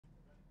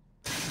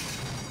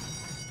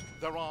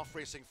They're off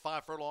racing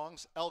 5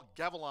 furlongs. El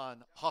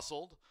Gavilan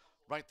hustled.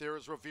 Right there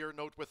is Revere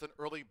Note with an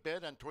early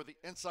bid, and toward the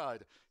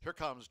inside, here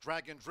comes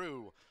Dragon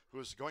Drew,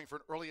 who's going for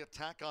an early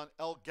attack on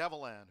El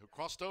Gavilan, who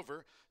crossed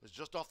over, is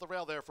just off the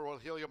rail there for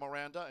Ohelia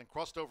Miranda, and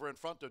crossed over in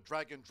front of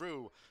Dragon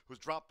Drew, who's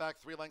dropped back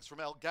 3 lengths from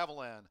El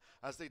Gavilan.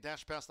 As they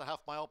dash past the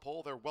half-mile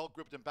pole, they're well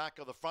grouped in back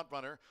of the front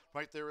runner.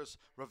 Right there is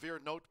Revere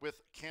Note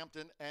with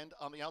Campton, and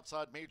on the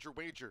outside, Major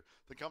Wager.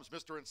 Then comes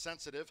Mr.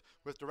 Insensitive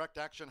with Direct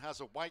Action,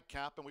 has a white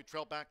cap, and we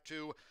trail back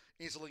to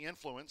Easily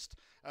Influenced.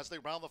 As they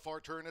round the far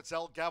turn, it's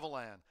El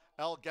Gavilan.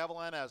 El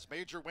Gavilan as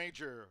Major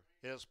Wager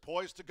is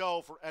poised to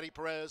go for Eddie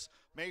Perez.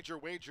 Major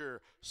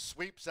Wager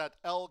sweeps at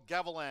El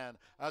Gavilan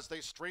as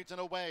they straighten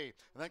away.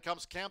 And then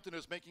comes Campton,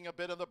 who's making a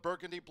bid on the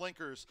burgundy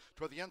blinkers.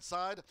 Toward the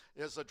inside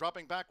is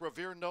dropping back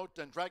Revere Note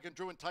and Dragon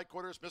Drew in tight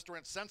quarters. Mr.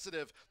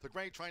 Insensitive, the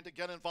gray, trying to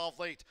get involved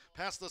late.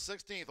 Past the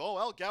 16th. Oh,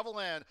 El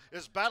Gavilan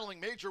is battling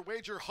Major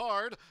Wager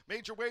hard.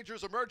 Major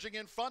Wager's emerging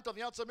in front on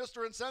the outside.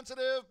 Mr.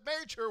 Insensitive.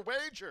 Major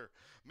Wager.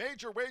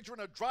 Major Wager in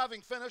a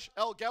driving finish.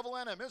 El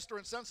Gavilan and Mr.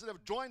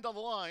 Insensitive joined on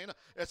the line.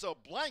 It's a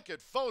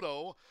blanket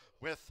photo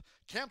with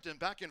Campton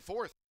back and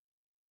forth.